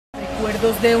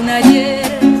Recuerdos de un ayer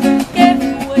que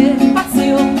fue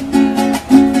pasión,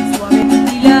 suave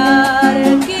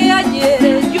titilar que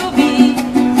ayer yo vi.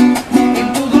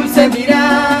 En tu dulce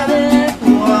mirar,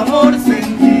 tu amor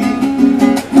sentí.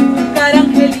 Tu cara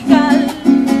angelical,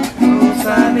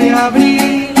 rosa de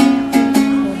abril.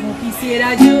 Como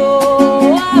quisiera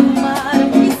yo amar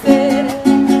mi ser,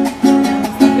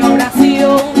 la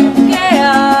oración que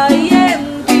hay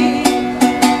en ti.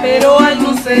 Pero al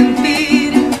no sentir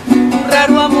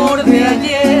raro amor de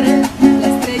ayer, la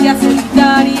estrella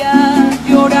solitaria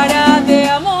llorará de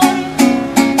amor.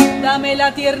 Dame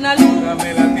la tierna luz,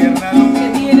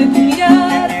 que tiene tu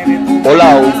mirar.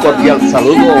 Hola, un cordial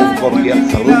saludo.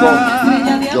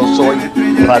 Yo soy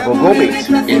Rago Gómez,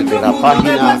 el de la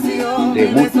página de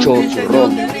Mucho,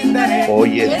 Zurrón.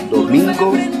 Hoy es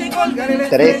domingo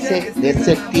 13 de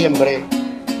septiembre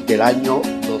del año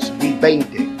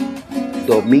 2020.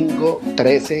 Domingo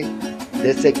 13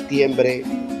 de septiembre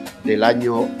del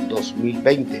año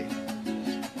 2020.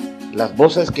 Las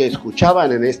voces que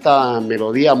escuchaban en esta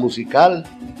melodía musical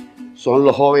son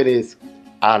los jóvenes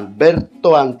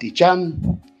Alberto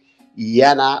Antichán y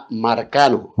Ana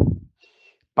Marcano.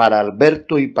 Para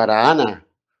Alberto y para Ana,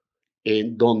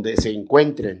 en donde se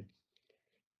encuentren,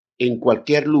 en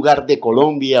cualquier lugar de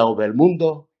Colombia o del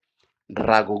mundo,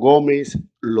 Rago Gómez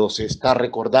los está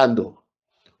recordando.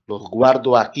 Los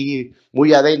guardo aquí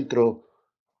muy adentro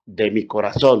de mi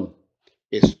corazón.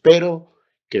 Espero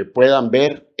que puedan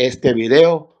ver este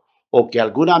video o que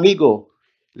algún amigo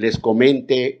les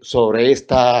comente sobre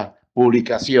esta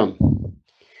publicación.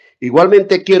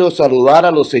 Igualmente quiero saludar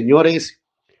a los señores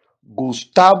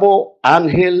Gustavo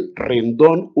Ángel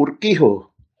Rendón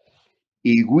Urquijo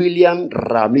y William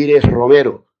Ramírez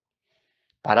Romero.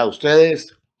 Para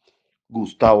ustedes,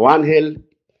 Gustavo Ángel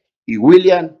y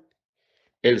William,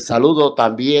 el saludo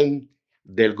también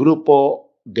del grupo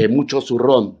de Mucho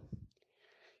Zurrón.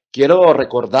 Quiero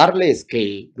recordarles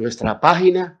que nuestra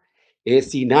página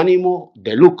es sin ánimo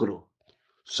de lucro.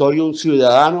 Soy un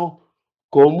ciudadano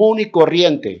común y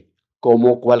corriente,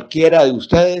 como cualquiera de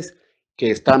ustedes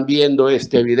que están viendo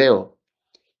este video.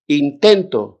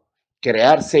 Intento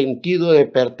crear sentido de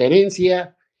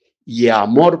pertenencia y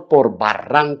amor por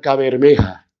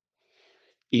Barrancabermeja.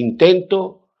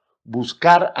 Intento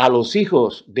buscar a los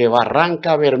hijos de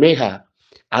Barrancabermeja,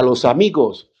 a los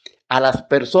amigos, a las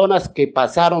personas que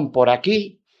pasaron por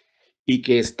aquí y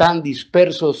que están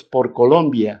dispersos por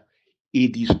Colombia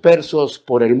y dispersos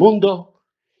por el mundo.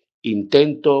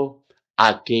 Intento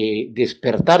a que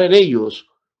despertar en ellos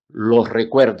los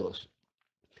recuerdos.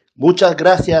 Muchas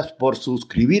gracias por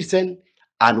suscribirse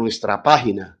a nuestra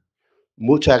página.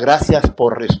 Muchas gracias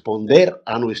por responder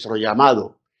a nuestro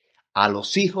llamado. A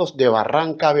los hijos de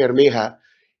Barrancabermeja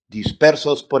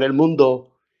dispersos por el mundo,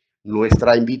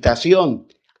 nuestra invitación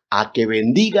a que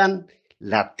bendigan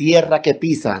la tierra que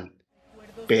pisan,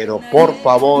 pero por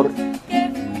favor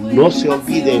no se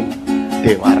olviden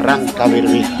de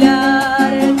Barrancabermeja.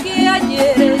 Que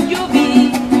ayer yo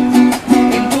vi,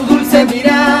 en tu dulce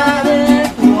mirar,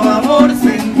 tu amor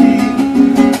sentí.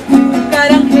 Tu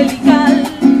cara angelical,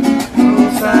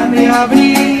 rosa de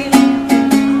abril.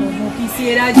 Como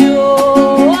quisiera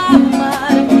yo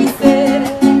amar mi ser,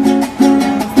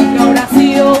 la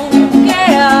oración que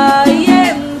hay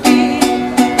en ti.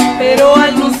 Pero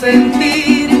al no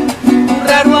sentir un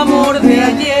raro amor de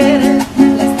ayer,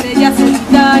 la estrella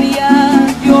solitaria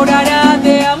llorará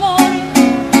de amor.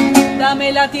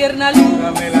 Dame la tierna luz,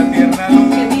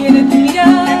 que tiene tu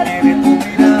mirar. Es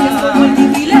como el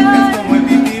titilar, una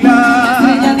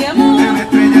estrella de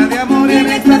amor. Y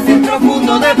en éxtasis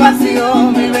profundo de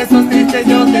pasión, mil besos tristes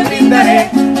yo te brindaré.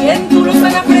 Y en tu luz a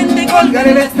la frente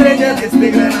colgaré la estrella de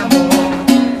este gran amor.